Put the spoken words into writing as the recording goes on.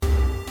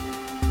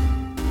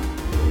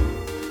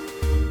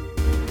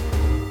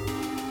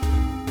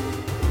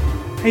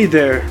Hey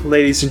there,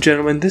 ladies and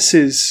gentlemen, this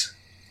is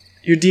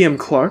your DM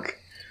Clark.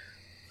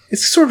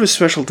 It's sort of a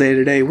special day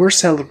today. We're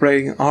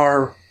celebrating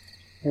our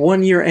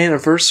 1-year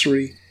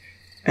anniversary,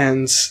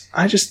 and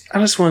I just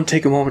want to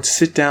take a moment to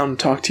sit down and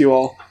talk to you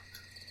all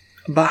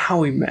about how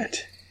we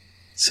met.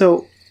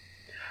 So,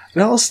 it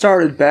all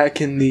started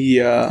back in the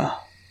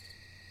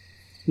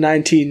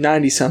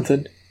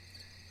 1990-something.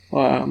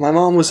 My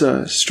mom was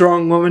a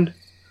strong woman,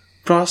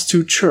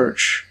 prostitute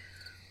church,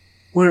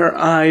 where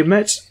I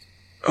met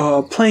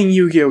playing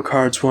Yu-Gi-Oh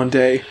cards one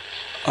day.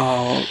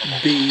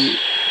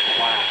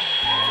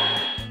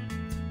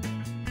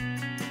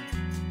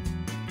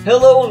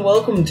 Hello and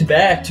welcome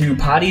back to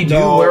Potty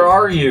Doo. Where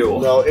are you?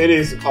 No, it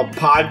is a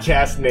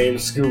podcast named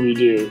Scooby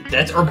Doo.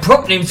 That's our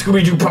book named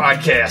Scooby Doo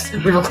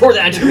Podcast. We record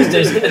that on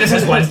Tuesdays, and this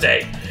is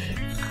Wednesday.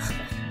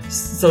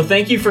 So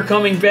thank you for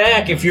coming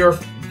back. If you're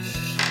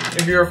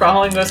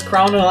following us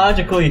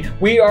chronologically,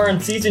 we are in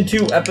Season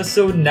 2,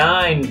 Episode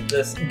 9,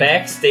 this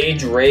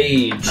Backstage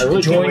Rage. I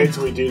really can't wait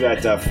till we do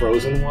that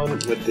Frozen one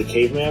with the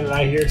caveman that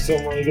I hear so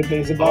many good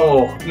things about.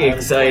 Oh,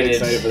 excited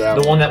for that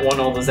one. One that won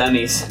all the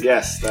Emmys.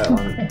 Yes, that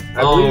one.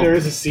 I believe there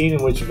is a scene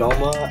in which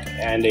Velma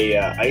and a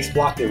ice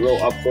block get real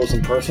up close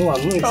and personal.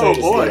 I'm really excited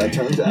to see how that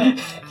turns out.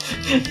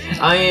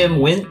 I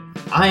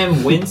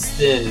am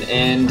Winston,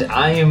 and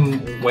I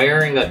am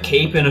wearing a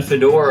cape and a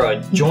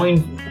fedora,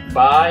 joined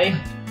by...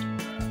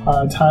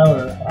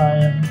 Tyler, I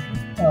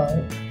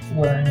am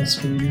wearing a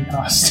Scooby-Doo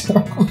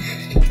costume.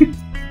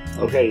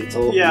 Okay,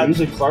 so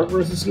usually Clark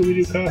wears a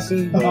Scooby-Doo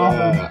costume, but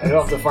I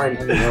don't have to find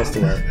something else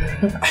to wear.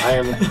 I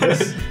am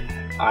Chris.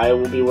 I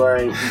will be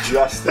wearing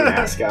just the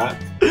mascot.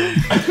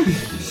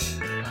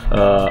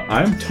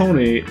 I'm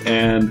Tony,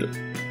 and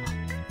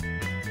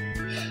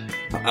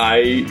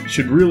I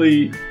should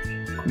really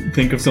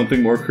think of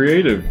something more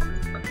creative.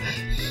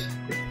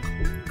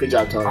 Good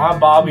job, Tony. I'm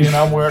Bobby, and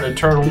I'm wearing a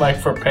turtleneck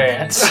for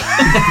pants.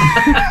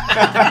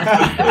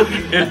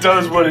 It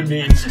does what it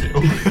needs to.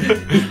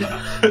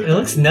 It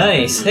looks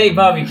nice. Hey,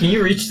 Bobby, can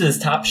you reach to this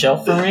top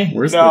shelf for me?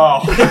 Where's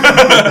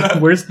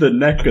the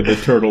neck of the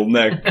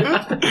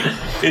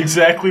turtleneck?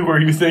 Exactly where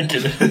you think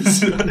it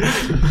is.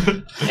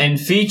 And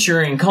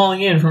featuring, calling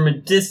in from a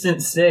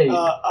distant state.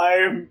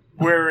 I am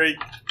wearing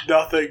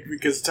nothing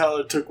because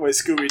Tyler took my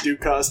Scooby-Doo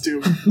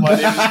costume. My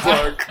name is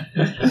Clark.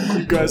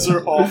 You guys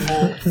are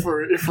awful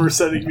for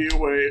sending me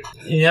away.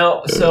 You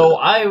know, so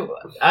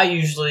I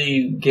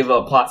usually give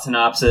a plot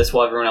synopsis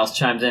while everyone else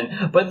chimes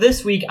in, but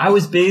this week I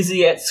was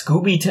busy at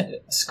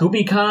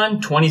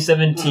ScoobyCon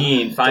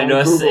 2017. Find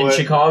us Google in it.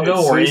 Chicago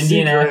It's or a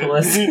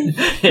Indianapolis. secret.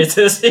 It's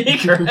a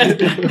secret.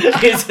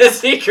 It's a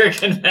secret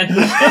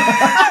convention.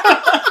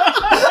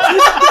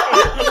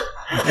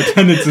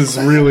 Attendance is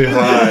really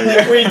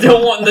high. We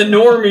don't want the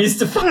normies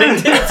to find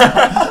it.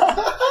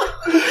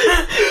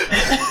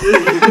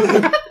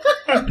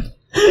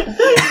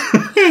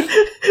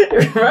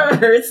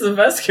 Remember, it's the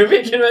best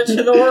Scooby convention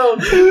in the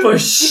world. But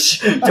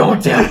shh,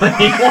 don't tell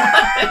anyone.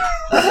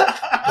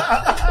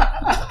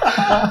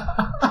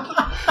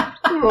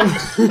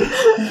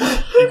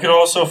 You can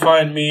also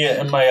find me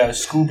at my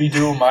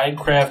Scooby-Doo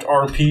Minecraft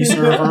RP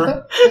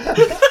server.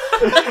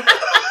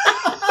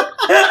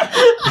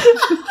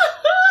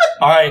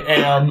 I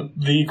am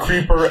the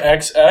Creeper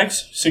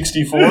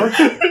XX64.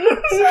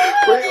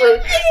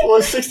 Wait,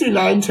 was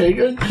 69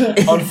 taken?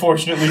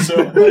 Unfortunately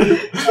so.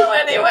 So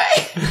anyway,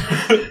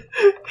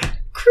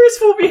 Chris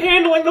will be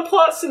handling the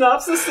plot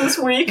synopsis this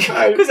week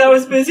because I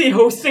was busy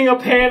hosting a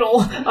panel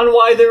on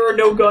why there are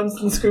no guns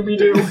in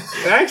Scooby-Doo.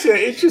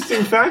 Actually, an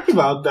interesting fact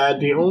about that,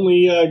 the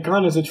only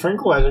gun is a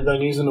tranquilizer gun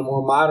used in a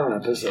more modern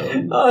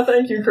episode. Oh,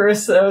 thank you,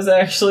 Chris. That was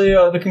actually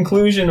the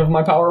conclusion of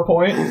my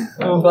PowerPoint.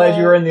 I'm glad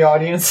you were in the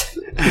audience.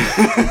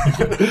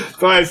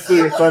 Glad to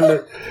your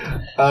thunder.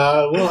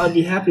 Well, I'd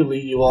be happy to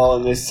lead you all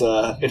in this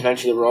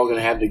adventure that we're all going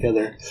to have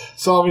together.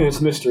 Solving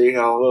this mystery,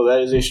 although that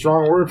is a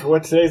strong word for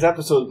what today's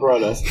episode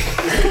brought us.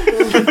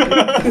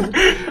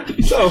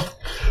 So,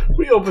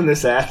 we open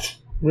this act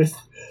with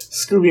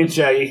Scooby and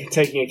Shaggy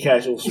taking a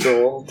casual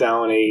stroll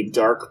down a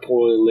dark,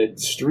 poorly lit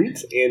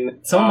street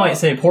in... Some might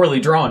say poorly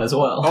drawn as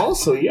well.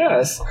 Also,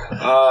 yes.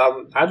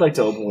 I'd like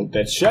to open with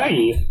that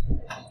Shaggy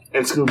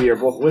and Scooby are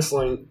both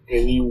whistling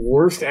in the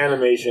worst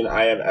animation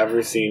I have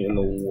ever seen in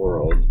the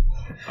world.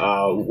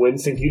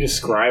 Winston, can you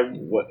describe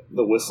what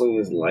the whistling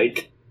was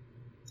like?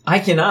 I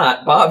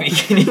cannot. Bobby,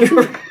 can you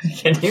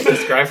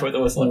describe what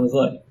the whistling was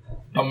like?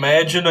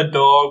 Imagine a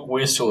dog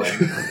whistling.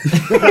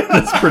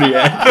 That's pretty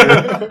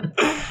accurate.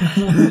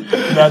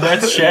 Now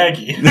that's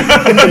Shaggy.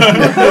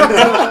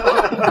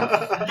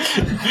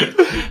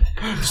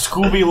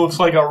 Scooby looks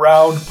like a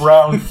round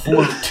brown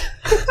flute.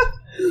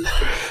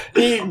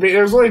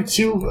 There's only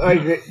two,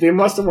 they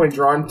must have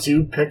drawn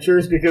two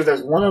pictures because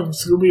there's one of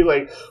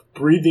Scooby,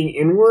 breathing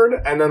inward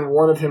and then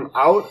one of him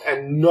out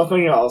and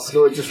nothing else.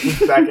 So it just moves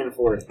back and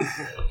forth.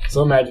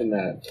 So imagine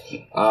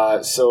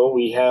that. So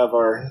we have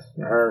our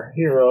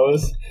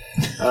heroes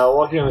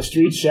walking on the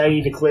street.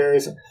 Shaggy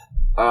declares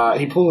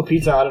he pulls a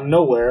pizza out of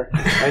nowhere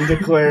and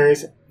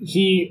declares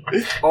he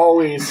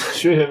always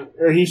should have,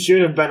 or he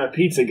should have been a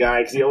pizza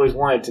guy because he always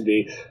wanted to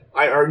be.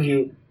 I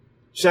argue,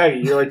 Shaggy,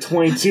 you're like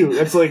 22.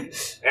 That's like,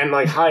 and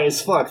like high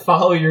as fuck.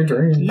 Follow your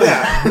dreams.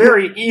 Yeah,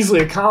 very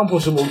easily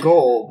accomplishable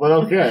goal, but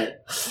okay.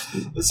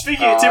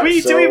 Speaking, did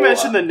we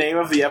mention the name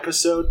of the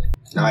episode?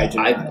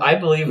 I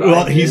believe.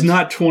 Well, he's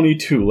not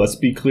 22. Let's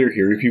be clear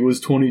here. If he was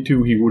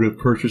 22, he would have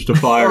purchased a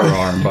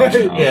firearm by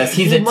now. Yes,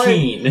 he's a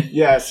teen.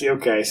 Yes,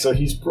 okay, so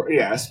he's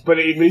but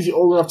is he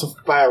old enough to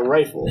buy a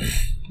rifle?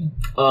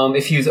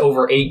 If he was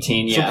over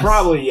 18, yes. So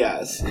probably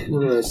yes.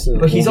 We're gonna assume.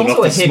 But he's Old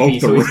also a enough to smoke hippie,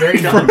 the so he's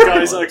very rifle.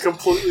 Guys, I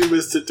completely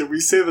missed it. Did we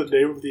say the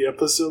name of the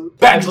episode?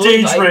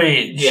 Backstage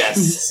rage.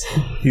 Yes.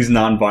 He's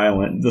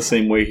non-violent, the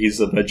same way he's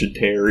a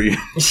vegetarian.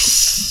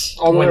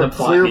 Although When there the are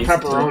plot clear needs to-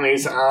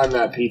 pepperonis on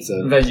that pizza.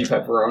 Veggie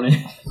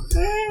pepperoni.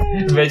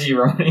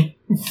 Veggie-roni.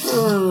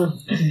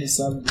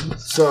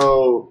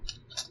 So,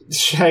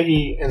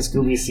 Shaggy and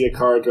Scooby see a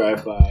car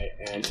drive by,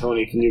 and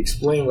Tony, can you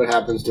explain what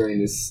happens during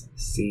this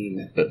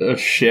scene? A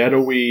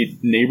shadowy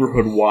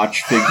neighborhood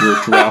watch figure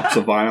drops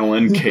a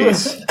violin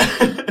case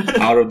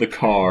out of the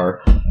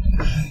car,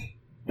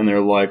 and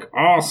they're like,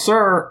 "Oh,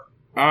 sir,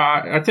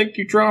 I think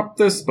you dropped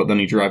this," but then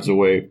he drives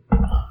away.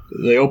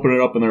 They open it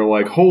up and they're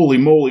like, "Holy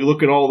moly,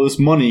 look at all this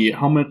money.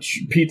 How much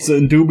pizza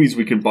and doobies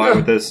we can buy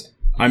with this."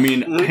 I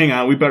mean, hang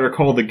on, we better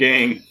call the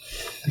gang.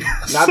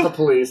 Not the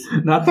police.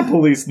 Not the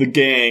police, the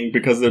gang,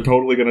 because they're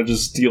totally gonna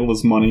just steal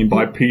this money and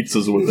buy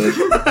pizzas with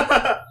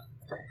it.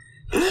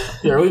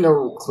 Yeah, really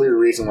no clear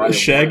reason why. they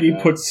Shaggy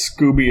want that. puts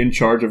Scooby in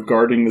charge of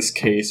guarding this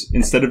case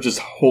instead of just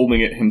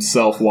holding it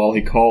himself while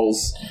he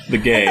calls the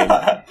gang.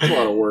 That's a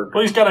lot of work.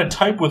 Well, he's got to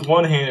type with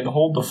one hand and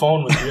hold the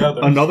phone with the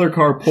other. Another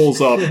car pulls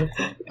up,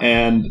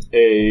 and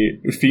a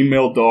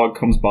female dog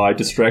comes by,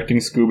 distracting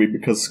Scooby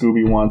because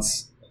Scooby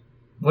wants,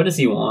 What does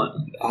he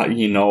want?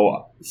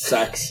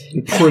 Sex.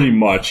 pretty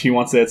much. He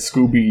wants that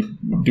Scooby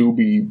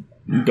Dooby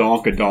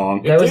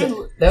Donk-a-donk. That was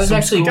Some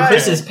actually Scooby-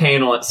 Chris's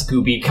panel at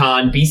Scooby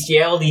Con,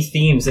 bestiality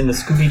themes in the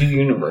Scooby-Doo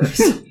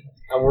universe.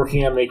 I'm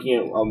working on making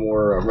it a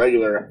more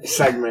regular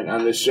segment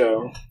on this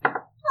show.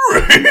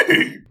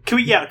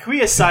 Can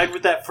we aside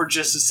with that for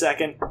just a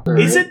second?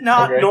 Is it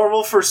not Okay.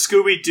 normal for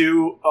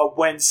Scooby-Doo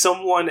when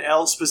someone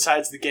else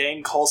besides the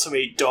gang calls him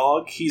a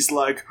dog, he's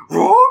like,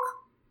 "Wrong?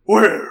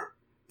 Where?"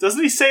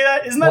 Doesn't he say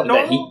that? Isn't that What,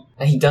 that normal?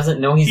 he doesn't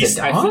know he's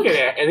a I dog? think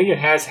it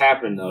has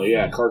happened though.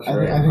 Yeah, Clark's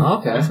right.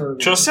 Okay.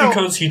 Just So-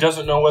 because he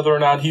doesn't know whether or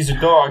not he's a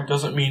dog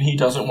doesn't mean he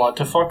doesn't want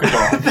to fuck a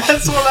dog.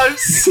 That's what I'm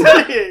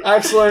saying.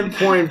 Excellent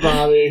point,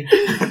 Bobby.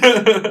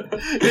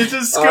 It's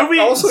just Scooby.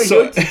 Also,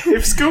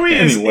 if Scooby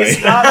Anyway.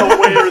 is not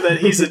aware that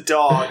he's a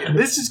dog, and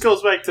this just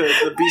goes back to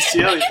the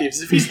bestiality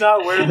themes. If he's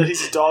not aware that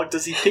he's a dog,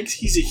 does he think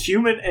he's a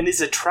human and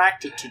is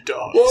attracted to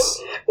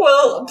dogs?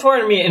 Well,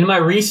 pardon me, in my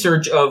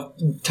research of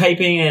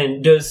typing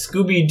in, does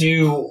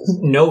Scooby-Doo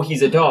know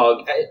he's a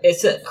dog,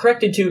 it's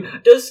corrected to,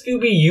 does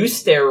Scooby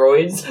use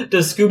steroids?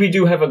 Does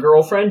Scooby-Doo have a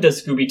girlfriend?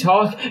 Does Scooby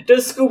talk?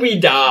 Does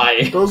Scooby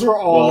die? Those are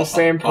all the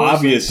same person.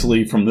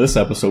 Obviously, from this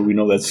episode, we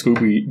know that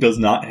Scooby does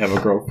not have a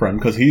girlfriend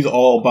because he's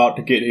all about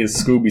to get his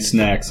Scooby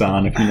snacks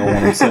on, if you know what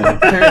I'm saying.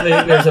 Apparently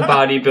there's a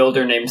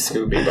bodybuilder named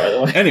Scooby, by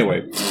the way.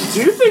 Anyway,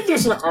 Do you think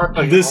there's an art?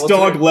 Like, this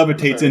dog alternate-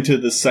 levitates into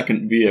the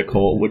second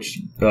vehicle, which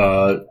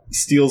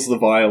steals the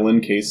violin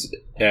case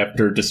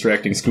after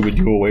distracting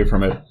Scooby-Doo away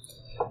from it.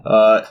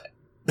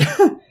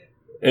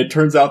 It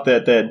turns out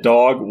that that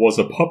dog was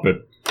a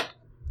puppet.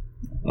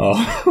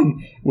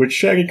 Which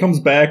Shaggy comes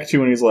back to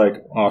and he's like,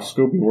 "Oh,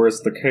 Scooby,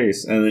 where's the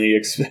case?" And then he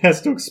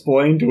has to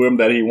explain to him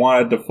that he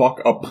wanted to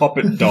fuck a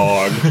puppet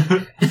dog.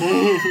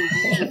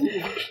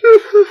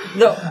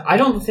 No, I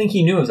don't think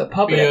he knew it was a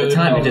puppet at the Yeah,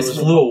 time. no, It just it was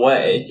flew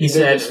away. He did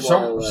said, just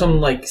fly away. some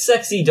like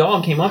sexy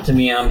dog came up to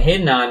me and I'm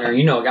hitting on her,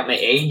 got my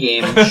A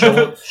game,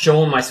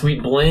 showing my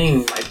sweet bling,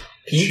 my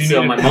pizza,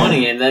 needed- my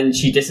money, and then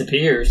she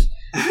disappears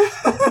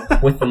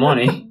with the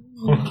money.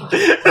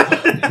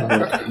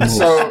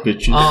 So-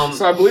 Bitches.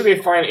 So I believe they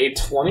find a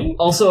 20.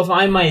 Also, if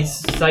I might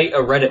cite a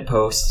Reddit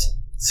post,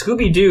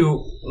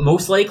 Scooby-Doo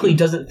most likely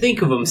doesn't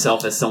think of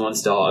himself as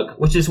someone's dog,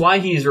 which is why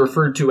he is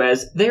referred to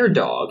as their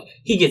dog.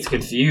 He gets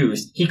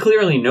confused. He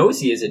clearly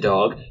knows he is a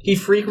dog. He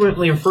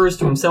frequently refers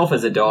to himself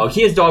as a dog.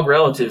 He has dog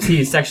relatives.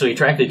 He is sexually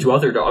attracted to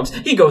other dogs.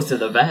 He goes to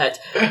the vet.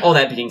 All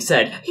that being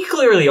said, he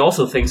clearly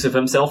also thinks of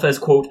himself as,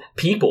 quote,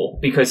 people,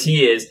 because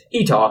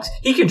he talks,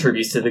 he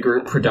contributes to the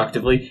group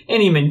productively,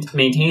 and he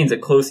maintains a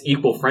close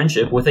equal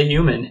friendship with a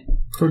human.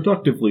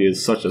 Productively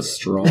is such a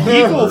strong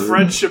Equal word.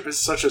 friendship is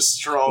such a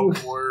strong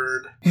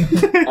word.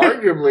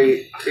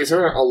 Arguably, is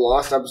there a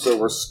lost episode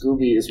where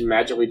Scooby is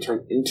magically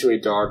turned into a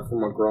dog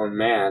from a grown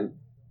man?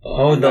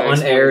 Oh, the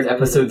Nice. unaired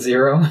episode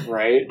 0?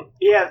 Right?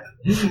 Yeah,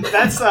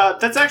 that's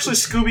actually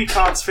Scooby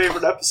Con's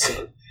favorite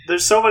episode.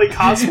 There's so many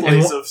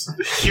cosplays of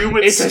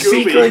human It's a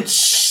Scooby.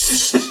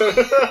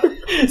 secret.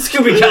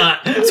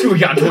 ScoobyCon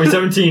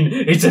 2017,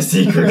 it's a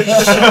secret.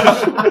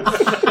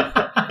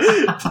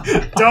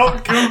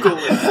 Don't Google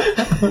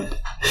it.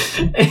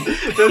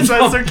 That's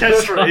their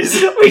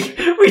catchphrase.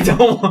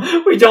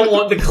 We don't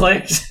want the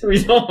clicks.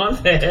 We don't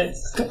want the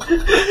hits.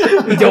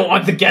 We don't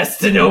want the guests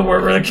to know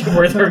where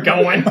they're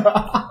going.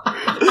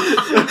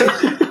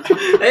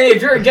 Hey,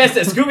 if you're a guest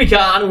at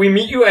ScoobyCon, we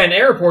meet you at an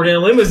airport in a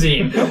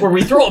limousine, where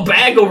we throw a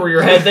bag over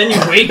your head, then you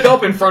wake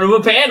up in front of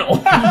a panel.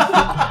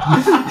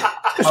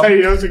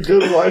 Hey, that was a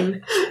good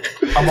one.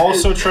 I'm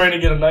also trying to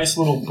get a nice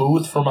little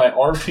booth for my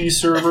RP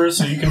server,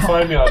 so you can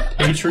find me on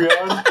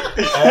Patreon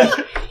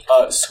at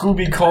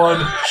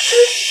ScoobyCon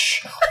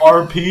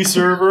RP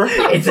server.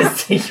 It's a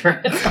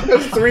secret.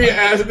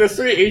 There's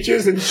three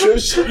H's and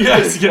shush.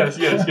 Yes.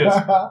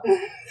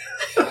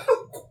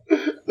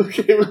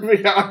 Okay,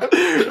 moving on.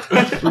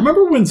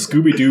 Remember when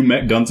Scooby-Doo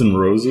met Guns N'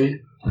 Roses?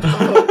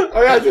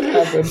 Oh yeah, it did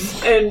happen.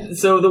 And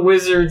so the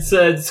wizard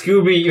said,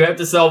 Scooby, you have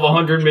to solve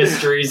 100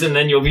 mysteries and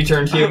then you'll be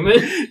turned human.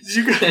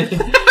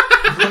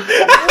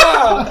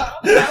 Wow,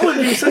 that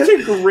would be such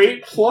a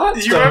great plot.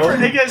 Do you remember,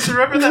 hey guys,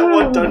 remember that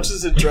one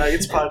Dungeons and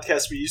Dragons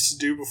podcast we used to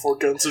do before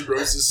Guns N'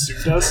 Roses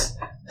sued us?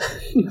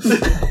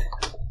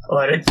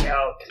 What a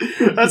joke.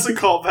 That's a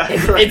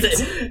callback, right?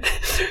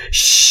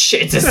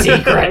 It's a I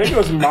secret. think it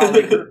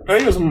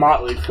was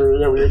Motley Crue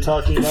that we were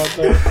talking about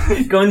there.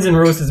 Guns N'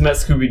 Roses met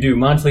Scooby-Doo.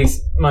 Motley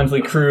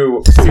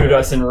Crue sued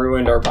us and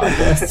ruined our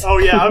podcast. Oh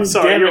yeah, I'm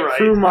sorry, Damn you're it, right.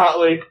 Crue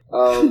Motley.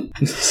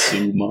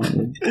 Sue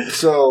Motley.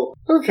 So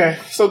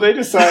they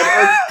decide.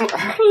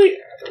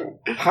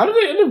 How do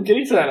they end up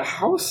getting to that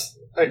house?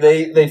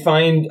 They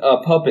find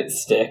a puppet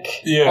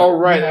stick. Yeah. Oh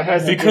right, that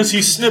has Because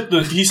he snipped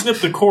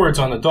the cords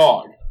on the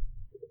dog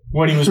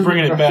when he was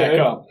bringing it back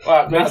up.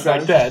 Not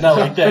like that.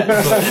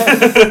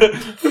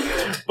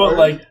 But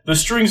like the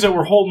strings that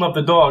were holding up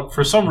the dog,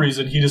 for some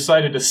reason he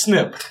decided to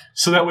snip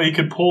so that way he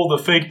could pull the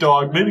fake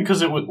dog. Maybe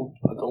because it would.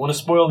 I don't want to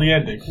spoil the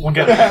ending. We'll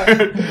get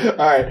there.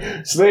 All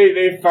right, so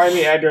they find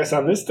the address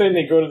on this thing.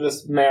 They go to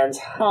this man's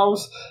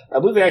house. I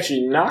believe they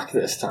actually knock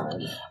this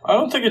time. I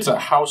don't think it's a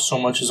house so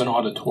much as an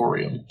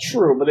auditorium.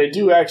 True, but they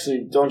do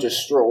actually don't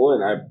just stroll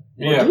in.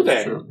 Do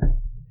they? True.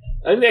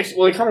 I think they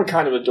come with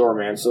kind of a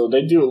doorman, so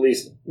they do at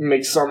least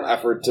make some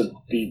effort to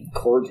be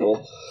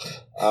cordial.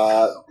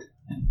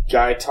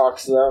 Guy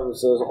talks to them and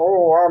says,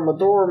 "Oh, I'm a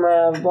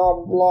doorman, blah,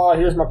 blah, blah.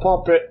 Here's my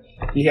puppet."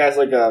 He has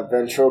like a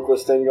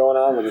ventriloquist thing going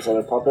on with this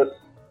other puppet.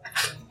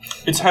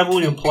 It's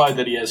heavily implied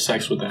that he has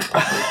sex with that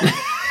puppet.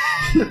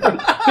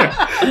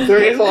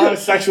 There is a lot of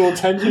sexual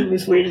tension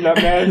between that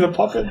man and the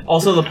puppet.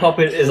 Also, the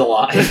puppet is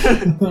alive.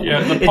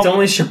 It's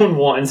only shown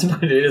once,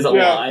 but it is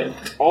alive.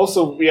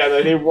 Also,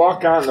 they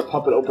walk on, the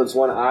puppet opens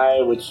one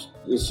eye, which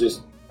is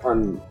just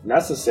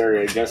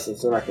unnecessary, I guess,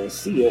 since they're not going to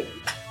see it.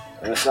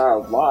 And it's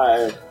not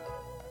alive.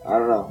 I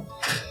don't know.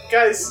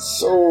 Guys,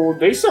 so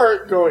they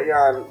start going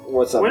on.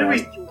 What's up,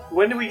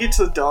 when do we get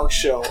to the dog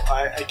show?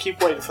 I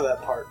keep waiting for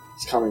that part.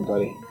 It's coming,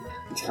 buddy.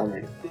 It's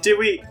coming.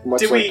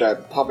 Much like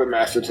that puppet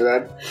master to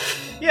that.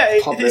 Yeah,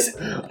 puppet.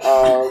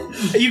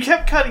 You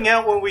kept cutting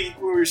out when we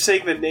were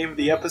saying the name of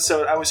the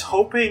episode. I was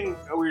hoping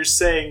we were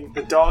saying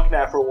the Dog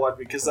Napper one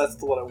because that's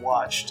the one I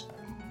watched.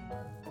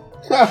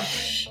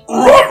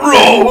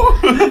 Ruh-roh!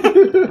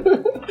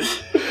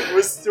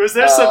 Was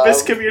there some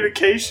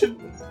miscommunication?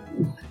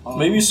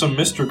 Maybe some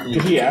Mr.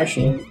 Did he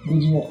actually?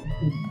 Did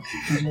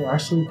you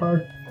actually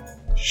part?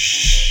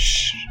 Shh.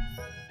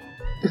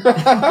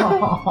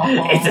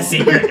 It's a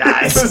secret,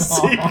 guys. It's a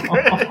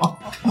secret.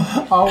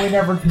 Oh, we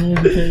never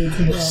communicated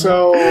together.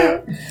 So,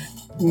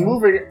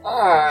 moving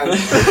on,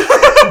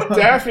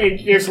 Daphne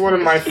gives one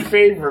of my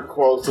favorite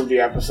quotes of the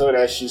episode,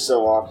 as she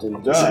so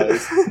often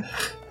does,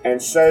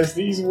 and says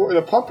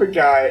the puppet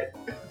guy,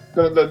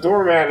 the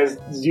doorman is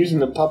using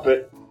the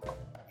puppet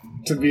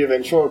to be a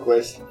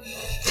ventriloquist,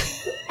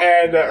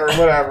 and or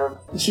whatever.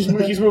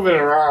 He's moving it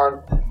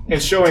around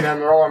and showing them.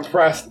 They're all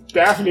impressed.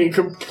 Daphne,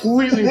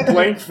 completely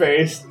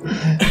blank-faced,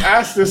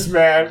 asks this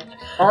man,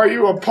 "Are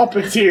you a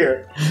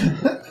puppeteer?"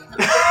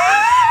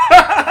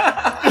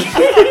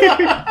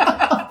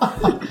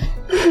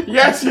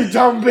 Yes, you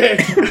dumb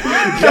bitch.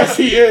 Yes,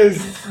 he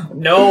is.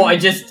 No, I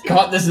just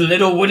caught this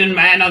little wooden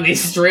man on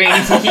these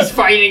strings. He's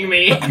fighting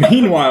me.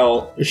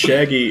 Meanwhile,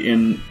 Shaggy,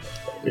 in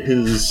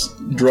his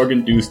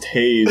drug-induced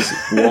haze,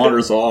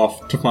 wanders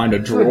off to find a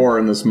drawer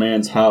in this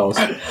man's house,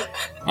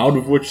 out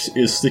of which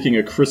is sticking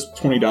a crisp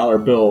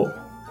 $20 bill,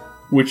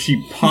 which he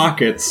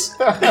pockets,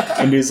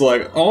 and he's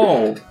like,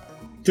 "Oh,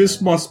 this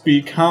must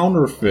be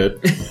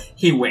counterfeit."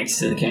 He winks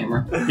to the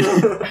camera.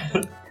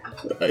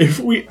 If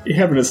we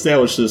haven't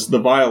established this, the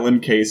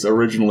violin case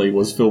originally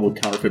was filled with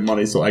counterfeit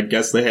money, so I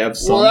guess they have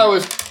some. Well, that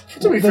was,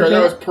 to be fair,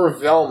 that was per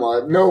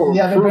Velma. No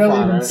Yeah, they proof barely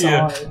on even it.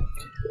 saw it.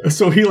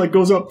 So he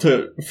goes up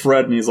to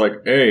Fred and he's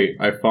like, "Hey,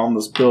 I found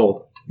this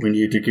bill. We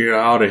need to get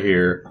out of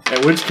here."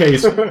 At which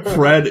case,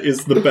 Fred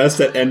is the best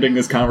at ending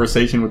this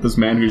conversation with this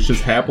man who's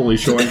just happily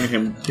showing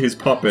him his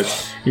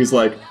puppets. He's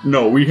like,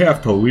 "No, we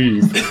have to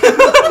leave."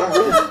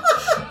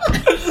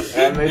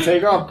 And they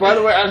take off. By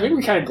the way, I think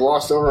we kind of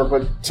glossed over,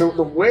 but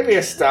the way they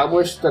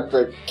established that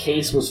the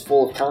case was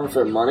full of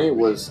counterfeit money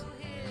was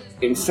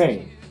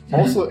insane.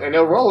 Also, and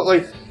they're all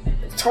like,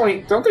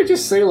 Tony, don't they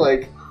just say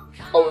like,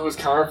 "Oh, it was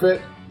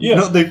counterfeit"? Yeah.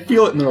 No, they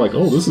feel it and they're like,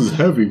 "Oh, this is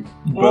heavy."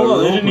 Well,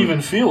 no, they didn't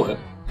even feel it.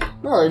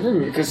 No, they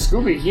didn't, because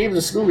Scooby gave it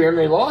to Scooby and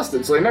they lost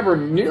it, so they never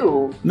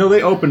knew. No,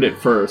 they opened it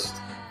first.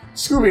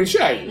 Scooby and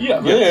Shaggy. Yeah,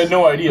 they had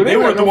no idea. But They they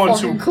were had the no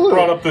ones who fucking clue.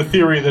 brought up the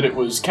theory that it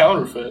was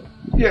counterfeit.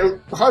 Yeah,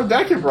 how did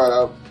that get brought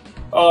up?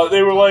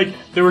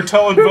 They were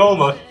telling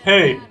Velma,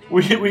 hey,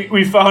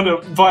 we found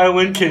a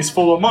violin case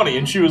full of money,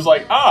 and she was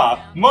like,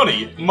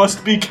 money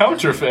must be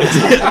counterfeit.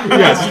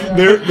 Yes,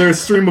 their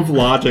stream of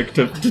logic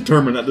to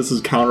determine that this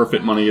is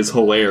counterfeit money is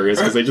hilarious,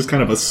 because they just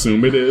kind of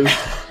assume it is.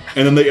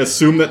 And then they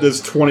assume that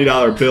this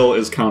 $20 bill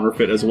is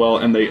counterfeit as well,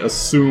 and they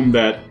assume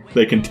that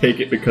they can take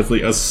it because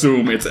they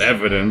assume it's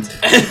evidence.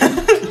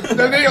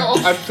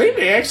 I think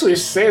they actually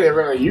say they're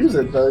going to use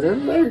it, though,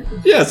 didn't they?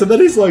 Yeah, so then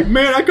he's like,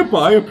 man, I could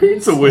buy a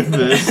pizza with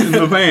this in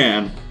the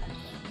van.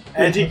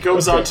 And he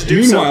goes on to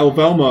do so. Meanwhile,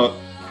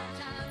 Velma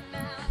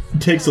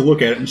takes a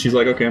look at it and she's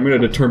like, okay, I'm going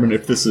to determine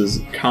if this is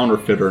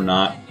counterfeit or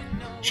not.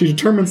 She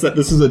determines that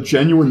this is a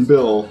genuine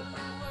bill,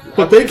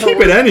 but they keep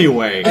it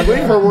anyway. I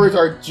believe her words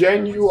are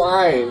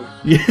genuine.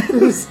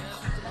 Yes.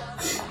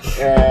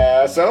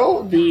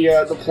 So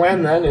the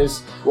plan then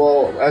is,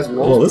 as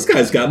most... Well, this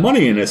guy's got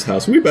money in his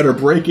house. We better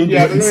break into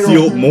it and they're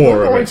steal going- more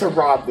We're of going it. to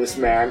rob this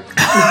man.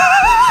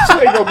 So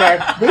they go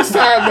back. This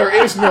time there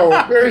is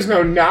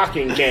no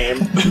knocking game.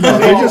 No,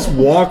 they just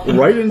walk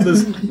right into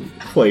this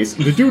place.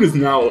 The dude is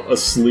now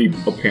asleep,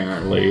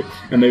 apparently.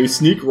 And they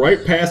sneak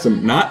right past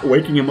him, not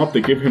waking him up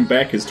to give him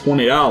back his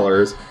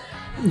 $20.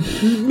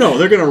 No,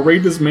 they're going to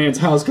raid this man's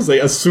house because they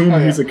assume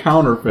he's a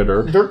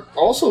counterfeiter. Their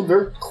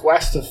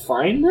quest to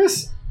find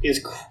this is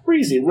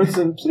crazy.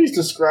 Winston, please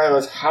describe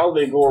us how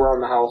they go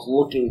around the house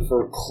looking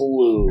for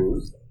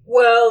clues.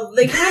 Well,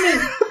 they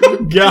kind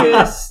of...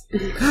 God.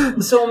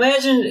 So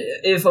imagine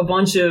if a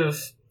bunch of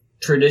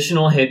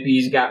traditional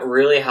hippies got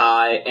really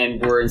high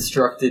and were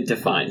instructed to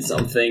find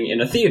something in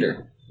a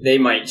theater. They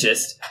might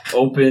just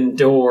open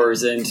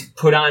doors and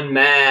put on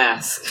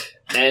masks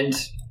and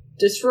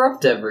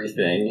disrupt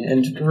everything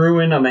and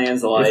ruin a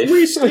man's life. If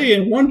we stay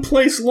in one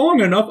place long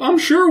enough, I'm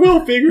sure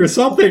we'll figure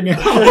something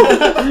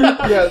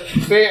out. Yeah,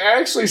 they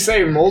actually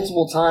say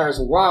multiple times,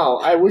 wow,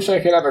 I wish I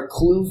could have a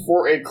clue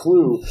for a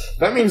clue.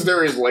 That means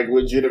there is,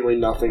 legitimately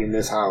nothing in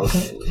this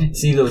house.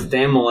 See, those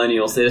damn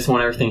millennials, they just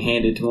want everything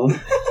handed to them.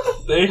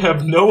 They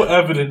have no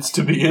evidence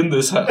to be in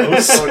this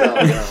house. Oh,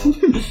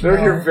 no. They're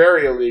here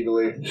very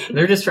illegally.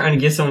 They're just trying to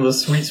get some of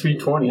those sweet, sweet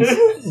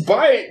 20s.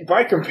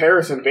 By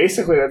comparison,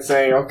 basically that's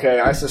saying, okay,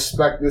 I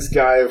suspect this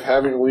guy of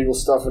having illegal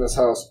stuff in his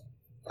house.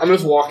 I'm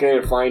just walk in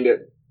and find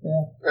it.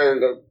 Yeah.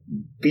 And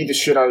beat the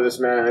shit out of this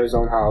man in his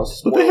own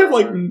house. But they have,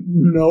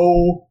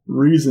 no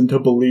reason to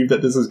believe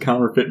that this is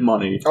counterfeit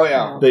money. Oh,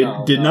 yeah. They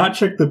did not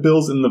check the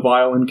bills in the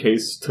violin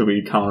case to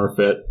be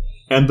counterfeit,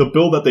 and the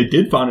bill that they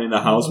did find in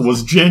the house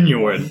was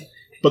genuine.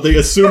 But they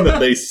assume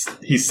that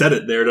he said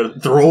it there to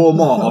throw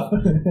them off,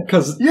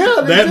 because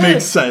that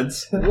makes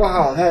sense.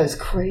 Wow, that is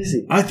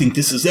crazy. I think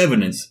this is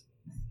evidence.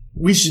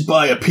 We should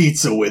buy a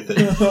pizza with it.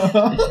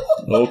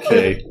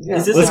 Okay. Yeah.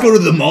 Is Let's go to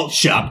the malt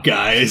shop,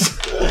 guys.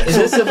 Is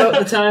this about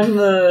the time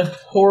the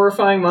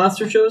horrifying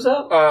monster shows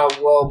up?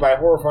 By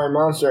horrifying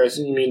monster, I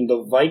assume you mean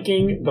the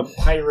Viking, the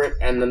pirate,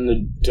 and then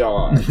the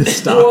dog.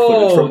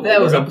 Whoa,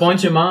 that was a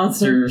bunch of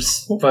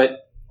monsters,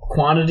 but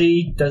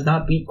quantity does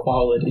not beat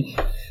quality.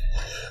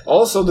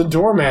 Also, the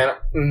doorman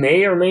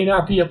may or may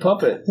not be a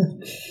puppet.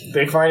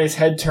 They find his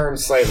head turned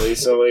slightly,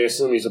 so they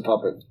assume he's a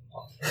puppet.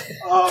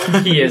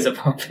 He is a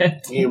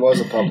puppet. He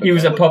was a puppet. He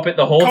was a puppet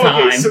the whole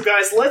time. Okay, so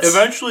guys, let's...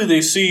 Eventually they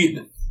see...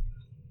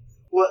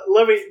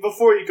 Let me,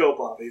 before you go,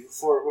 Bobby,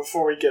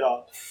 before we get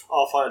off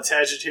on a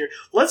tangent here,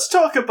 let's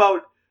talk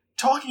about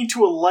talking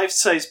to a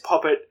life-size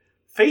puppet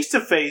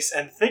face-to-face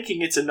and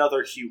thinking it's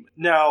another human.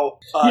 Now...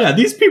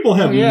 these people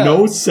have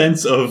no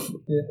sense of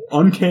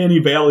uncanny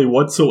valley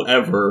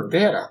whatsoever.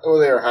 They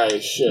were high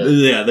as shit.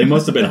 Yeah, they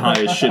must have been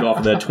high as shit off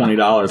of that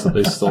 $20 that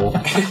they stole.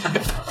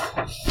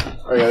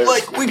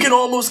 we can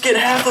almost get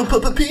half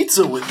a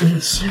pizza with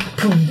this.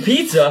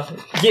 Pizza?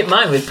 Get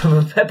mine with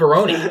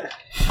pepperoni.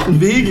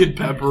 Vegan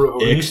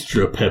pepperoni.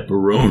 Extra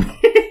pepperoni.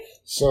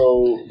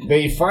 So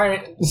they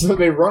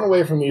run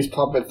away from these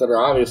puppets that are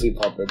obviously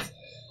puppets.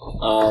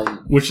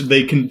 Which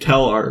they can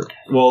tell are...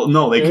 Well,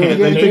 no, they can't.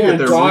 They They think that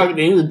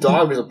knew they're... the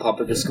dog was a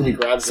puppet because Scooby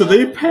grabs So it.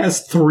 they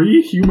passed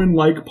 3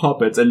 human-like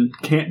puppets and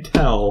can't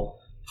tell.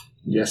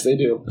 Yes, they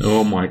do.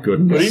 Oh my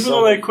goodness. But even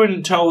though they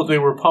couldn't tell that they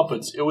were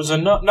puppets, it was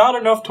not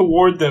enough to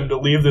ward them to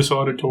leave this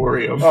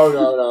auditorium. Oh,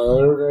 no.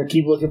 They were going to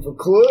keep looking for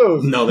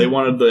clues. No, they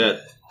wanted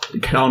that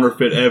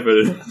counterfeit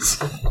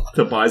evidence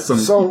to buy some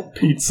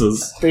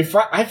pizzas.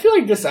 I feel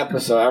like this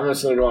episode, I'm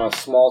just going to go on a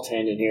small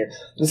tangent here.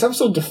 This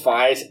episode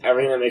defies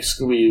everything that makes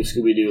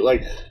Scooby-Doo.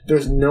 Like,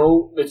 there's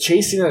the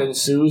chasing that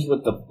ensues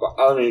with the...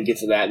 I don't even get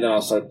to that, and then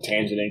I'll start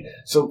tangenting.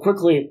 So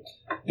quickly,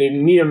 they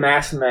meet a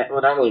masked man,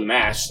 well, not really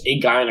masked, a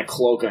guy in a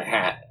cloak and a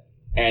hat.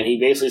 And he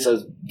basically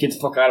says, get the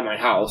fuck out of my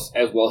house,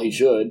 as well he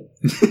should.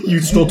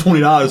 You stole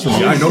 $20 from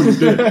me, I know you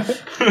did.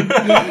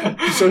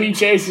 So he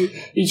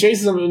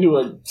chases him into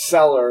a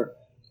cellar,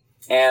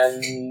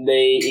 and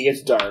it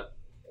gets dark.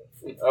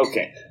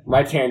 Okay,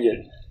 my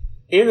tangent.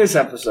 In this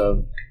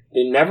episode,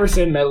 they never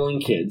say meddling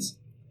kids.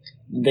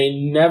 They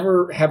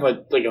never have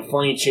a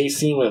funny chase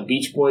scene with a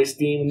Beach Boys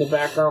theme in the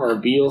background or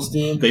a Beatles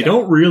theme. They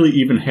don't really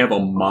even have a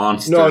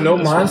monster. No in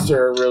this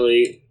monster one.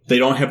 Really. They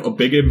don't have a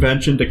big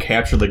invention to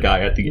capture the guy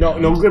at the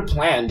end. No good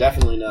plan.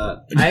 Definitely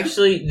not.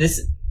 Actually,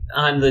 this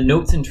on the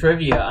notes and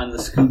trivia on the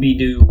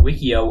Scooby-Doo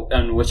Wikio,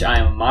 on which I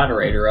am a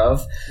moderator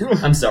of.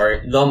 I'm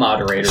sorry, the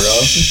moderator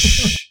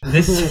of.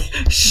 This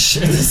it's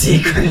a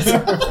secret.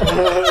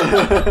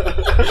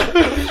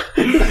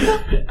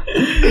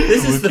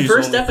 This is the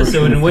first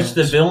episode in which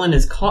the villain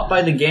is caught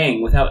by the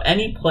gang without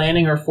any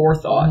planning or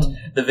forethought.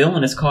 The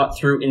villain is caught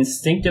through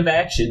instinctive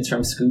actions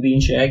from Scooby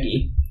and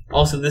Shaggy.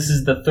 Also, this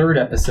is the third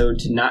episode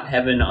to not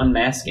have an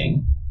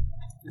unmasking.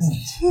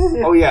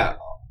 Oh, yeah.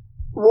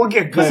 We'll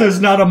get This is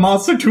not a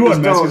monster to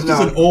unmask, it's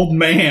just an old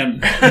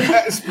man.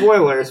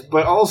 Spoilers,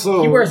 but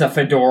also... He wears a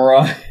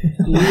fedora.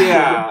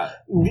 Yeah.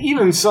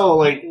 Even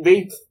so,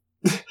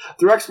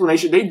 their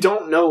explanation, they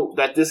don't know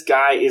that this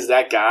guy is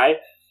that guy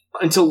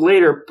until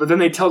later, but then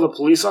they tell the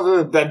police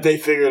officer that they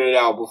figured it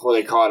out before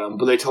they caught him,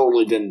 but they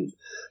totally didn't.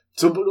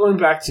 So going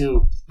back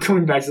to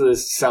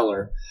this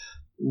cellar,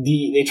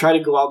 they try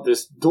to go out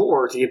this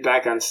door to get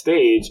back on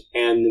stage,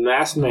 and the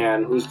masked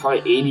man, who's probably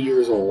 80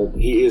 years old,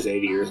 he is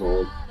 80 years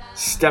old,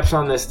 steps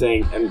on this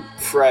thing, and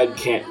Fred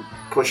can't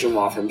push him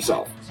off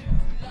himself.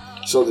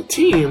 So the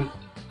team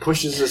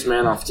pushes this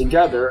man off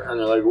together, and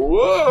they're like,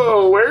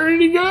 whoa, where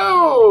did he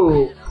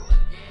go?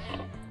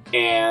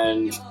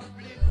 And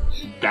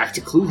back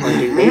to clue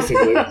hunting,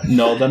 basically.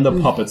 No, then the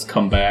puppets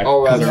come back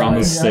because they're on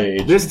the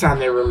stage. This time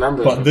they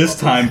remember. But this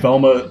time,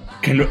 Velma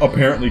can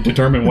apparently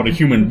determine what a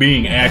human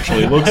being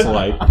actually looks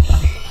like.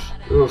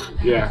 Oof,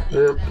 yeah. They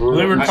were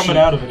coming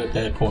out of it at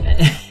that point.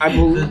 I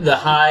believe The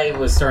high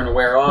was starting to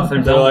wear off,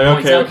 and They're Velma like,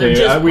 points out they're okay,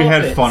 just we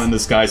had puppets. fun in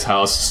this guy's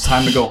house. It's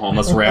time to go home.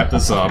 Let's wrap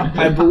this up.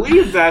 I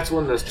believe that's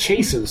when the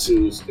chase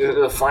ensues.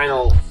 The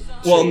final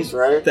chase,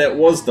 right? That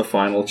was the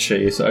final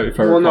chase, if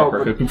I Well, recall no,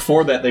 correctly.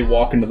 Before that, they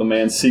walk into the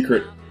man's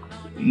secret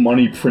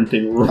money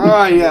printing room.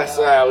 Ah, yes.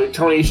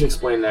 Tony, you should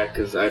explain that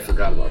because I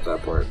forgot about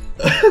that part.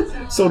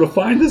 So to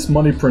find this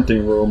money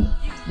printing room,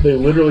 they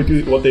literally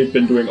do what they've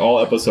been doing all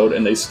episode,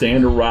 and they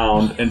stand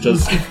around and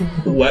just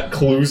let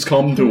clues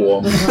come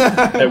to them.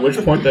 At which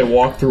point they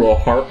walk through a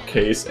harp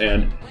case,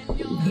 and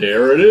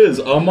there it is,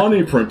 a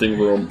money printing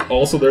room.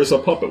 Also, there's a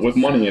puppet with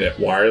money in it.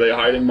 Why are they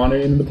hiding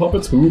money in the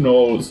puppets? Who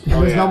knows?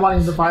 There's no money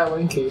in the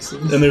violin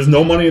cases. And there's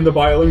no money in the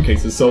violin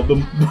cases, so the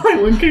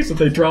violin case that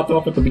they dropped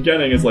off at the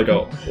beginning is like,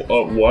 a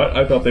what?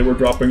 I thought they were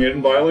dropping it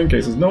in violin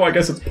cases. No, I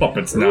guess it's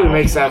puppets It really now.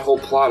 makes that whole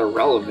plot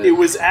irrelevant. It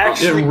was It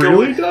actually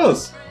really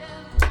does.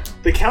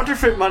 The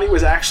counterfeit money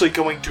was actually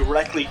going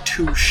directly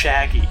to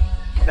Shaggy.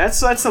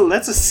 That's a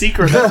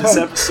secret of this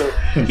episode.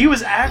 He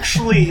was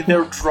actually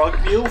their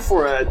drug deal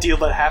for a deal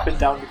that happened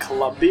down in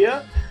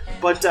Colombia,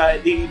 but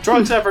the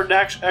drugs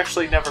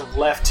actually never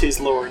left his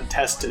lower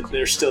intestine.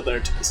 They're still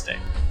there to this day.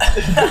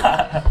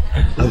 I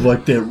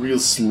like that real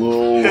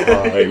slow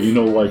high,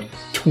 like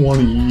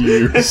 20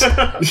 years.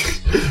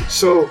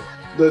 So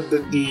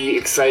the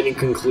exciting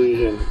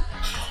conclusion.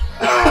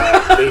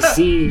 They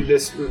see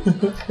this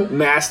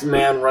masked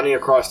man running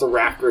across the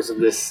rafters of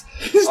this.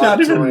 He's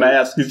not even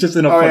masked, he's just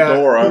in a Yeah.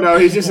 fedora. No,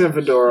 he's just in a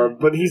fedora,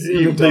 but he's in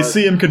the They dark.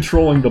 see him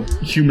controlling the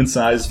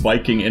human-sized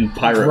Viking and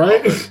pirate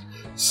Right? puppet.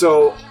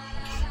 So,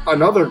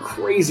 another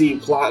crazy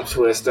plot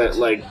twist that,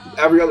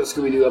 every other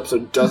Scooby-Doo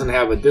episode doesn't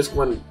have, but this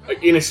one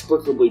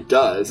inexplicably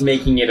does.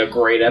 Making it a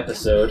great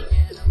episode.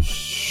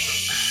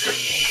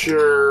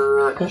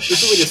 Sure.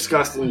 This will be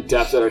discussed in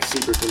depth at our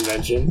secret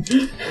convention.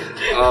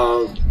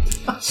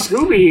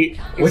 Scooby...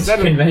 Which instead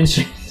of-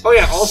 convention? Oh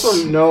yeah,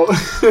 also no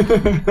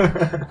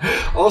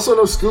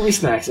Scooby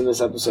snacks in this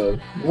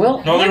episode.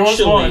 Well, No, there was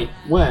actually, one.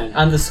 When?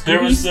 on the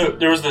Scooby.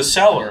 There was the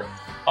cellar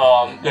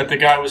that the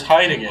guy was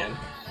hiding in.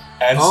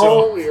 And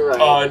Oh, so you're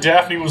right.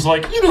 Daphne was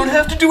like, "You don't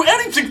have to do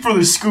anything for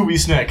this Scooby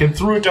snack," and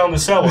threw it down the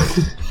cellar.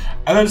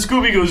 And then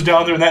Scooby goes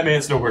down there, and that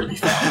man's nowhere to be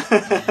found.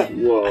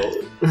 Whoa.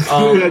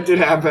 That did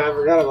happen, I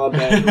forgot about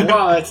that.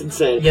 Wow, that's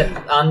insane.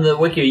 Yeah, on the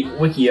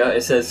Wikia,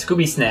 it says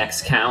Scooby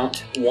snacks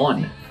count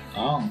 1.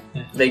 Oh.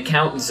 They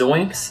count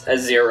Zoinks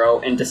as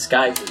 0 and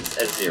disguises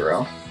as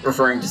 0,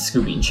 referring to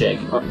Scooby and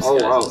Shaggy. Oh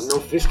wow, no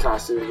fish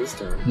costume this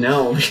time.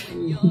 No.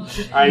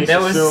 I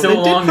That was assumed- so They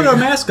long did put ago. a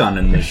mask on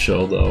in this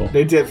show, though.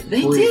 They did.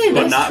 They briefly. did.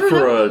 But That's not true.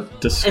 for a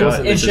disguise.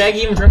 And Shaggy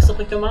even dressed up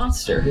like the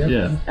monster.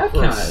 Yeah. That For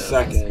a counted as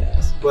second.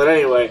 disguise. But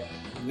anyway,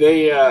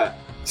 they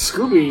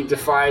Scooby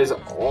defies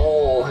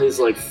all his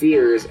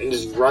fears and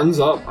just runs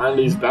up on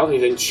these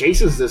balconies and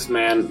chases this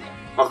man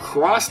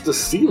across the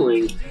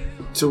ceiling,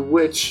 to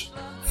which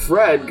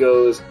Fred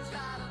goes,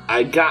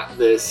 "I got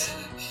this,"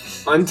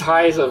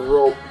 unties a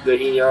rope that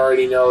he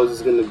already knows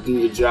is going to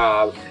do the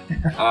job.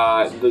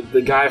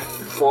 The guy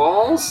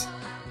falls,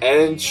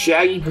 And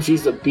Shaggy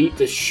proceeds to beat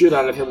the shit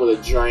out of him with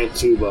a giant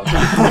tuba.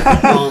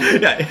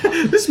 Yeah,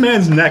 this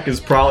man's neck is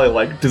probably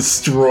like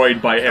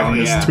destroyed by having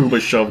this tuba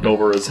shoved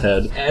over his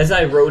head. As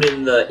I wrote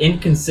in the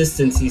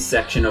inconsistencies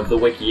section of the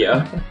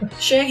Wikia,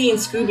 Shaggy and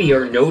Scooby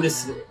are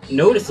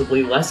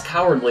noticeably less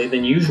cowardly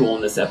than usual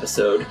in this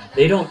episode.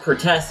 They don't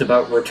protest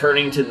about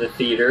returning to the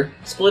theater,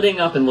 splitting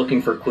up and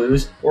looking for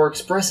clues, or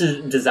express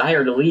a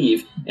desire to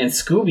leave, and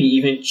Scooby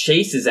even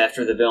chases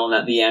after the villain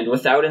at the end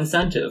without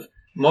incentive.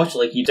 Much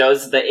like he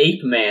does the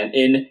Ape Man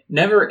in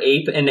Never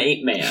Ape an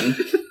Ape Man,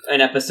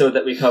 an episode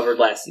that we covered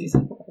last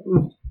season.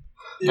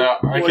 Now,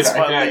 I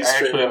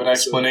actually have an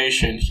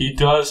explanation. He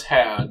does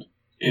have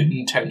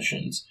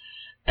intentions.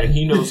 And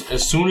he knows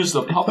as soon as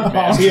the puppet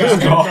master is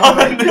gone.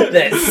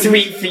 That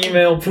sweet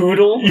female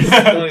poodle?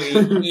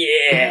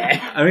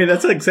 Yeah. I mean,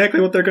 that's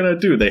exactly what they're gonna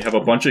do. They have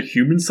a bunch of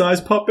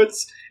human-sized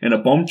puppets, and a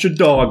bunch of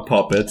dog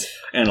puppets,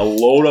 and a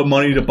load of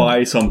money to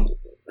buy some,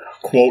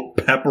 quote,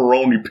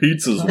 pepperoni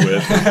pizzas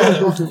with.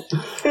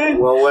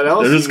 Well, what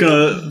else? They're just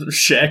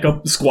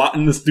gonna squat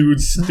in this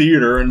dude's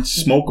theater and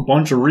smoke a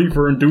bunch of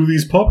reefer and do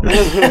these puppets.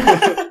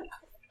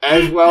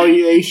 As well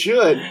they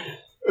should.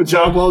 A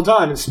job well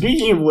done. And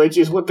speaking of which,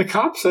 is what the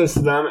cop says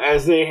to them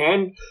as they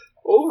hand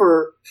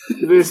over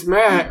this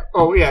man.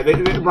 Oh, yeah,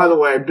 by the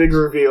way, big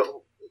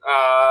reveal.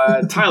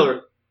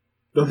 Tyler,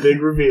 the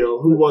big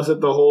reveal. Who was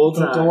it the whole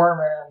time?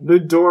 The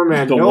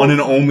doorman. The one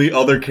and only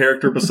other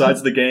character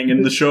besides the gang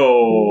in the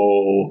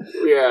show.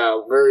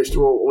 Yeah, very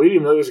strong. We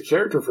didn't know he was a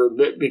character for a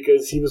bit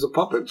because he was a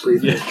puppet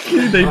briefly.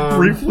 Yeah, they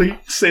briefly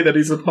say that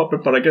he's a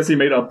puppet, but I guess he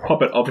made a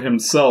puppet of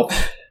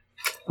himself.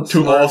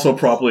 To also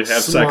probably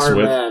have sex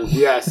with. Man.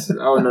 Yes.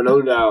 Oh,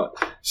 no doubt.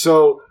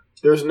 So,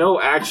 there's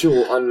no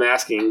actual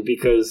unmasking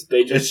because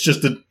they just... It's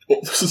just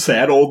a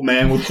sad old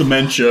man with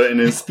dementia in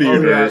his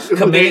theater.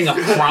 Committing a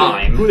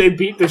crime. Who they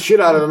beat the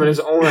shit out of him in his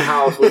own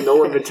house with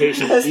no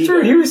invitation. That's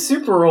true. He was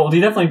super old.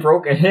 He definitely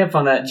broke a hip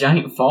on that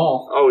giant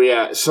fall. Oh,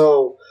 yeah.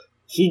 So,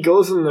 he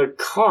goes in the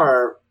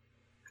car...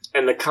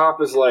 And the cop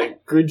is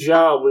like, good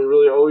job, we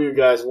really owe you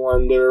guys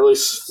one. They're really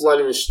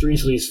flooding the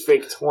streets with these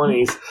fake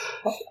 20s.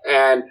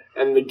 And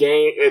the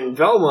gang, and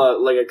Velma,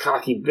 like a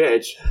cocky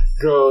bitch,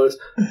 goes,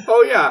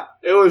 oh yeah,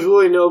 it was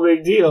really no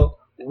big deal.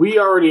 We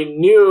already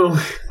knew,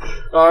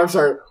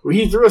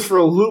 he threw us for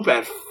a loop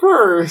at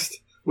first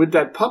with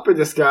that puppet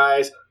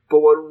disguise, but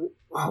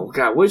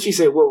what did she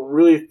say? What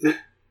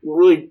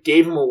really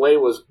gave him away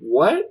was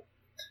what?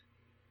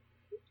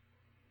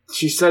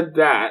 She said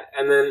that,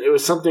 and then it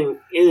was something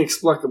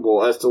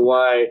inexplicable as to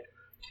why.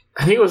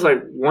 I think it was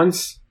like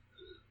once.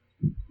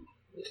 It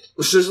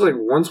was just like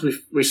once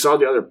we saw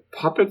the other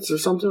puppets or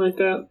something like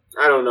that.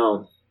 I don't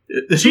know.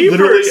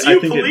 Literally, I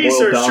think police it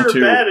boiled are down sure to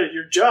bad at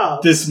your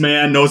job. This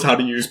man knows how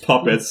to use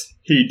puppets.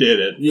 He did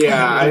it.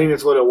 Yeah, I think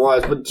that's what it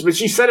was. But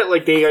she said it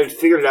like they had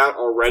figured it out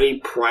already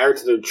prior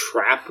to the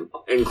trap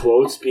in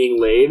quotes being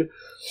laid,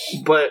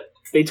 but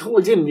they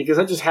totally didn't because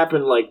that just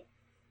happened like.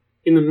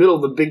 In the middle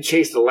of the big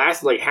chase that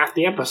lasted like half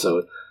the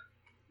episode.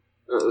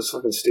 It was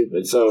fucking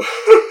stupid. So,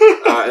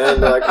 and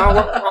then they're like,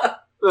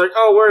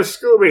 oh, where's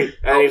Scooby?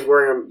 And he's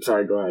wearing a...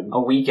 Sorry, go ahead.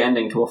 A weak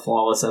ending to a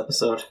flawless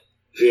episode.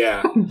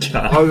 Yeah.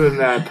 Other than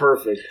that,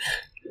 perfect.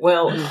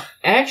 Well,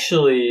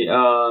 actually,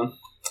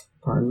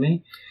 pardon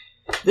me.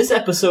 This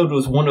episode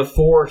was one of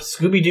 4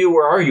 Scooby-Doo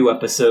Where Are You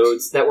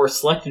episodes that were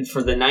selected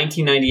for the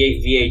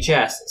 1998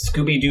 VHS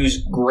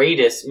Scooby-Doo's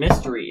Greatest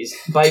Mysteries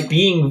by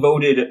being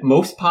voted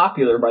most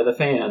popular by the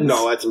fans.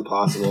 No, that's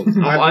impossible.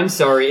 I'm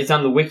sorry, it's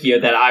on the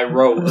Wikia that I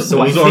wrote, so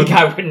I think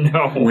I would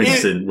know.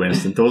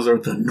 Winston, those are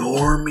the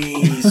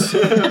normies. Those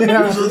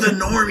are the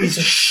normies.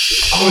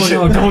 Shh. Oh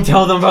no, don't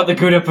tell them about the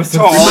good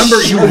episodes.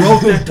 Remember, you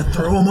wrote that to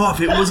throw them off.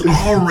 It was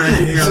all red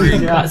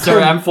herring. Yeah,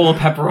 sorry, I'm full of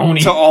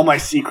pepperoni. To all my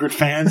secret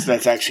fans,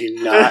 that's actually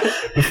not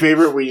the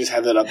favorite. We just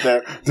have that up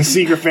there. The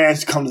secret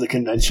fans come to the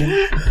convention,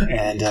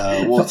 and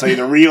we'll tell you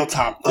the real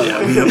top 4.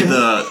 Yeah, we have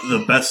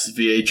the best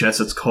VHS.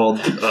 It's called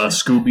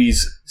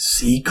Scooby's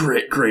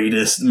Secret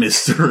Greatest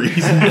Mysteries.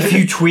 If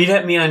you tweet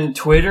at me on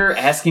Twitter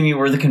asking me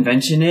where the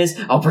convention is,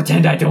 I'll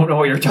pretend I don't know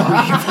what you're talking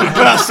about.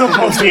 But I'll still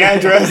post the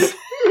address.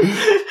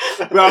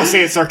 But I'll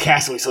say it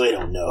sarcastically so they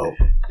don't know.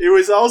 It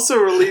was also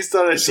released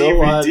on a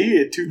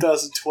DVD in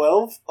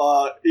 2012,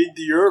 in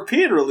the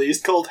European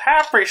release called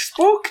Happy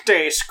Spook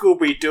Day,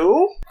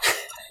 Scooby-Doo.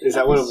 Is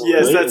that what it was?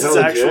 Yes, that's its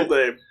actual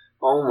name.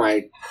 Oh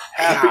my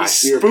Happy gosh,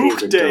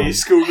 Spook Day,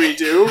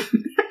 Scooby-Doo.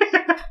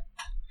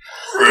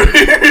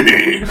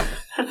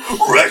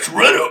 Rex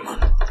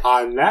Renob.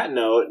 On that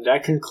note,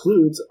 that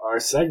concludes our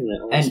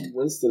segment. Unless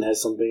Winston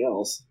has something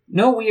else.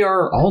 No, we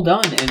are all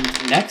done.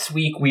 And next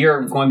week, we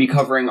are going to be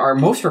covering our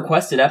most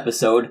requested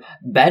episode,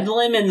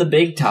 Bedlam in the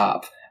Big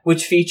Top,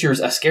 which features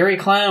a scary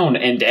clown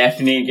and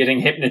Daphne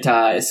getting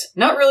hypnotized.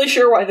 Not really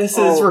sure why this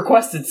is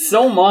requested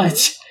so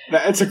much.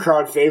 That's a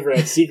crowd favorite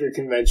at Secret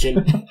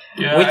Convention.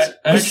 Yeah,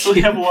 I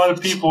actually have a lot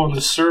of people on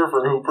the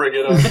server who bring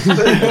it up.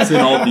 It's in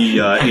all the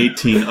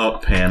 18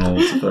 up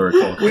panels, if I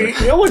recall. You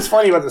know what's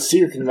funny about the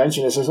Secret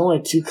Convention is there's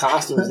only 2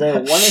 costumes there.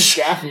 One is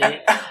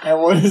Daphne,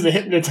 and one is the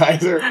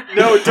Hypnotizer.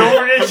 No,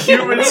 don't forget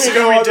Human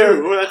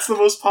Scooby-Doo. That's the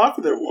most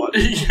popular one.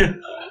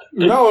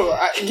 No,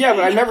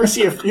 but I never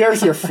see a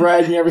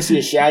Fred, you never see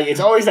a Shaggy. It's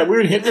always that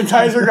weird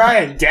Hypnotizer guy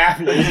and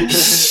Daphne.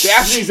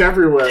 Daphne's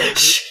everywhere.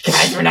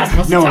 Guys, we're not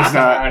supposed to talk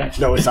about it.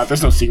 No, it's not.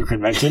 There's no Secret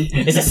Convention.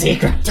 It's a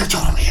secret. There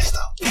totally is,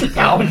 though.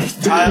 No,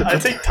 I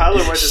think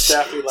Tyler went to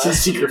Daphne It's a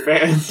last. secret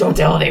fan. don't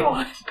tell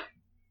anyone.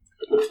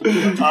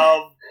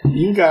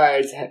 You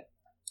guys...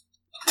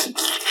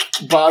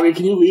 Bobby,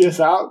 can you lead us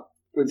out?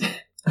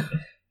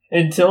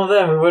 Until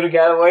then, we would have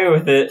got away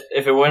with it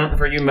if it wasn't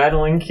for you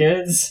meddling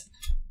kids.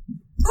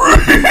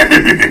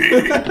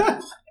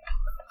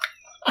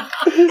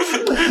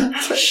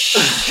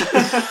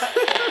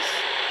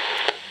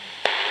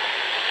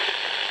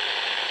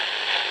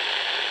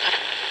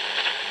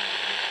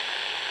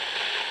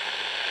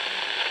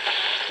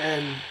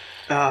 And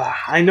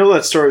I know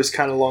that story was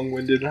kind of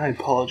long-winded, and I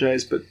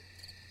apologize, but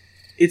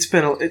it's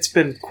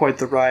been quite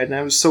the ride, and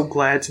I was so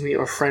glad to meet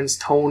our friends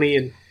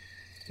Tony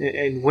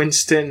and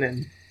Winston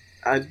and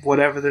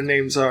whatever their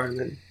names are, and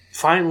then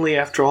finally,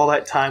 after all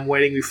that time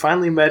waiting, we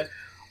finally met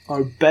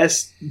our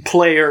best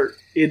player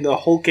in the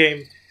whole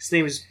game. His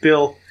name is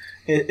Bill.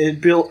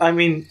 And Bill, I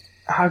mean,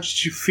 how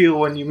did you feel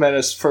when you met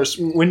us first,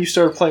 when you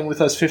started playing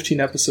with us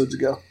 15 episodes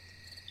ago?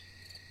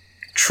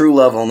 True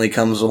love only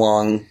comes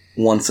along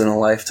once in a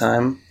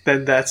lifetime.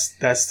 Then that's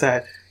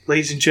that.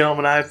 Ladies and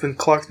gentlemen, I've been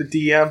Clark the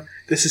DM.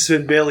 This has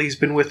been Bill. He's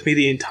been with me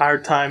the entire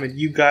time. And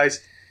you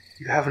guys,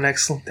 you have an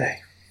excellent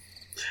day.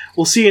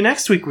 We'll see you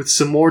next week with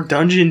some more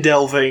dungeon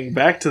delving.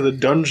 Back to the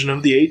Dungeon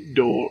of the 8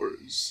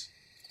 Doors.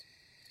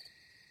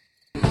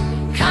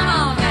 Come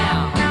on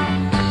now.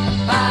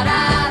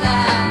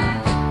 Ba-da-da,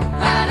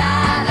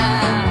 ba-da-da,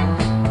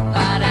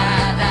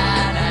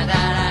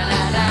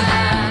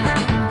 ba-da-da-da-da-da-da-da.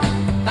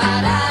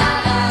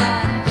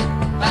 Ba-da-da,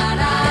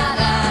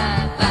 ba-da-da,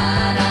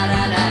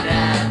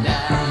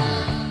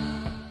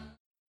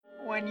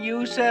 ba-da-da-da-da-da. When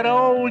you said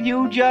old,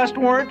 you just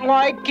weren't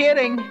like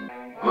kidding.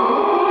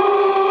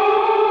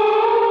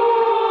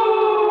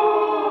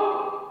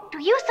 Do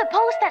you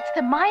suppose that's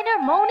the miner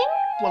moaning?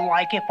 Well,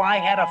 like if I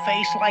had a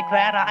face like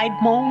that, I'd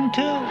moan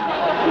too.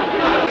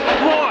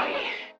 Boy,